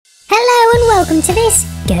and welcome to this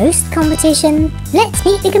ghost competition. Let's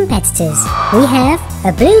meet the competitors. We have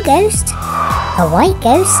a blue ghost, a white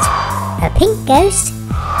ghost, a pink ghost,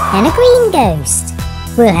 and a green ghost.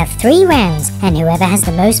 We'll have 3 rounds, and whoever has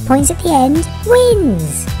the most points at the end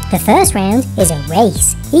wins. The first round is a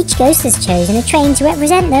race. Each ghost has chosen a train to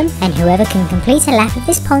represent them, and whoever can complete a lap of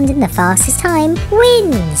this pond in the fastest time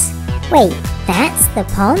wins. Wait, that's the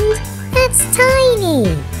pond? That's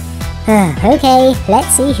tiny! Okay, let's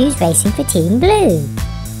see who's racing for Team Blue.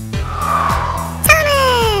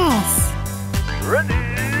 Thomas! Ready,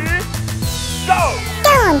 go! Go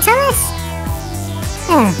on, Thomas!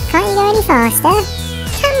 Can't you go any faster?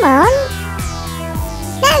 Come on!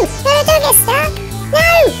 No, don't get stuck!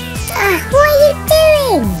 No! What are you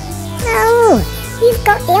doing? Oh, you've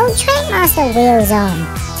got the old Trackmaster wheels on.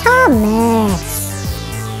 Thomas!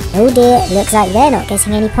 Oh dear, looks like they're not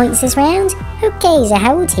getting any points this round. Okay, so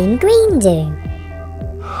how will Team Green do?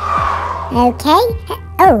 Okay.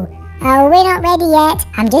 Oh, we're not ready yet.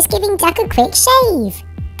 I'm just giving Duck a quick shave.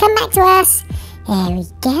 Come back to us. There we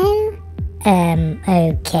go.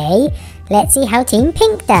 Okay. Let's see how Team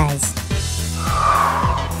Pink does.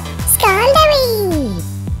 Scarlet!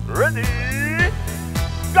 Ready,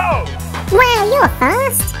 go! Wow, you're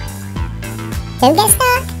fast. Don't get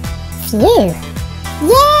stuck. Phew.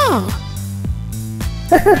 Yeah!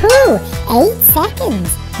 Woohoo! 8 seconds.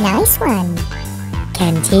 Nice one.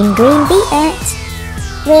 Can Team Green beat that?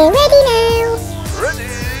 We're ready now. Ready,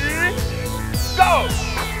 go!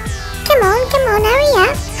 Come on, hurry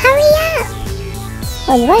up.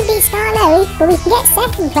 Well, you won't beat Scarlet, but we can get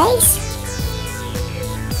second place.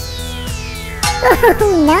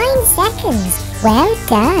 Oh, 9 seconds. Well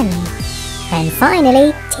done. And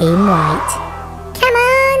finally, Team White. Come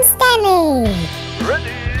on, Stanley.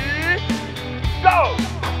 Ready, go!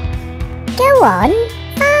 Go on.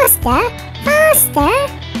 Faster.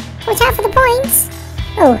 Watch out for the points.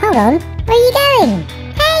 Oh, hold on. Where are you going?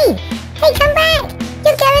 Hey, come back.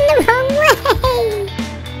 You're going the wrong way.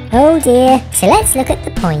 Oh dear. So let's look at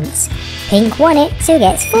the points. Pink won it, so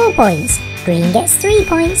gets 4 points. Green gets 3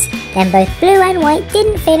 points. Then both blue and white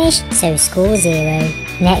didn't finish, so score 0.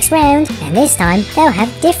 Next round, and this time they'll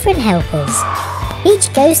have different helpers.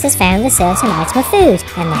 Each ghost has found a certain item of food,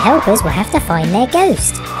 and the helpers will have to find their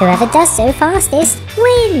ghost. Whoever does so fastest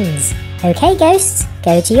wins. Okay, ghosts,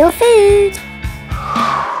 go to your food.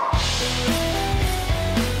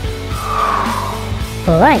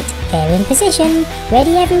 Alright, they're in position.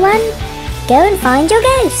 Ready, everyone? Go and find your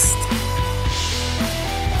ghost.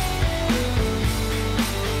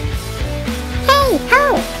 Hey,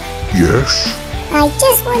 Hulk! Yes? I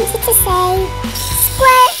just wanted to say...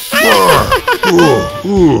 Squirt!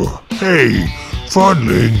 Hey,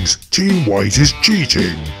 Funlings, Team White is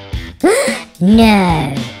cheating.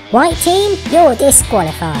 No! White team, you're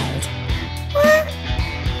disqualified. What?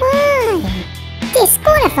 Why?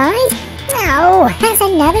 Disqualified? Oh, that's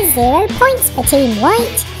another 0 points for Team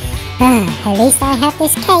White. At least I have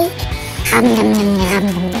this cake.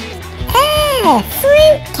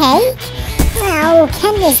 Fruit cake? Oh,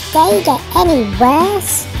 can this day get any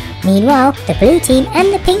worse? Meanwhile, the blue team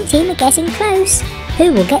and the pink team are getting close.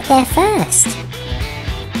 Who will get there first?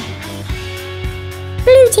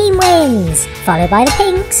 Blue team wins, followed by the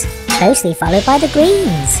pinks, closely followed by the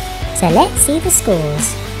greens. So let's see the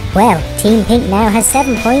scores. Well, Team Pink now has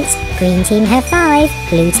 7 points, green team have 5,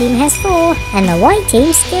 blue team has 4, and the white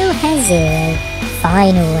team still has 0.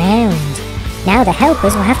 Final round. Now the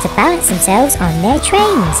helpers will have to balance themselves on their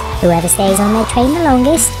trains. Whoever stays on their train the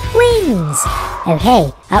longest wins.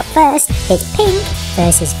 Okay, up first, it's Pink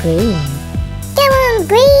versus Green. Go on,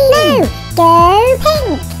 Green! No, go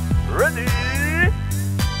Pink! Ready,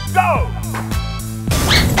 go!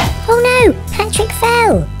 Oh no, Patrick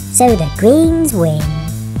fell, so the Greens win.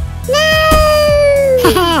 No!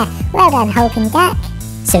 Haha, well done, Hulk and Duck.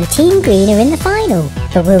 So Team Green are in the final,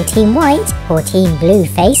 but will Team White or Team Blue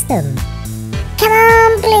face them? Come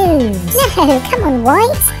on, Blues! No, come on,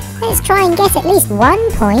 White. Let's try and get at least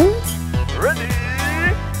 1 point. Ready,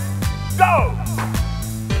 go!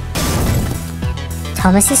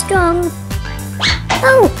 Thomas is strong.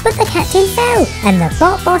 Oh, but the captain fell, and the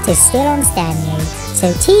bot is still on Stanley.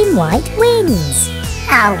 So Team White wins.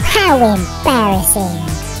 Oh, how embarrassing.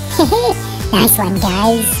 Nice one,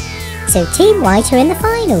 guys. So Team White are in the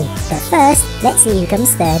final, but first, let's see who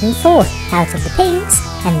comes 3rd and 4th out of the pinks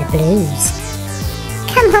and the blues.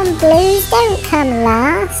 Come on, Blues, don't come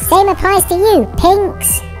last. Same applies to you,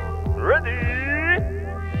 Pinks. Ready,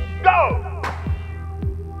 go!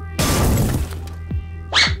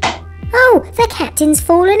 Oh, the captain's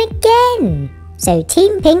fallen again. So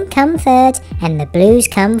Team Pink come 3rd and the Blues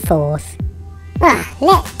come 4th.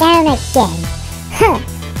 Let down again. Huh.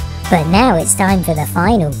 But now it's time for the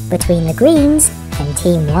final between the Greens and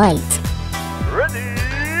Team White. Ready,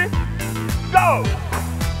 go!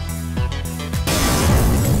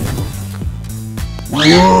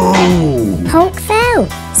 Whoa! Hulk fell,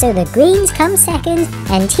 so the Greens come second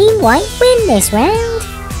and Team White win this round.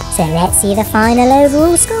 So let's see the final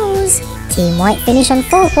overall scores. Team White finish on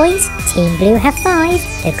 4 points, Team Blue have 5,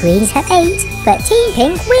 the Greens have 8, but Team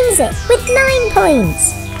Pink wins it with 9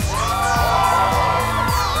 points.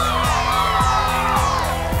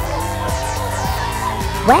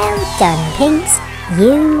 Well done, Pinks,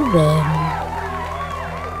 you win.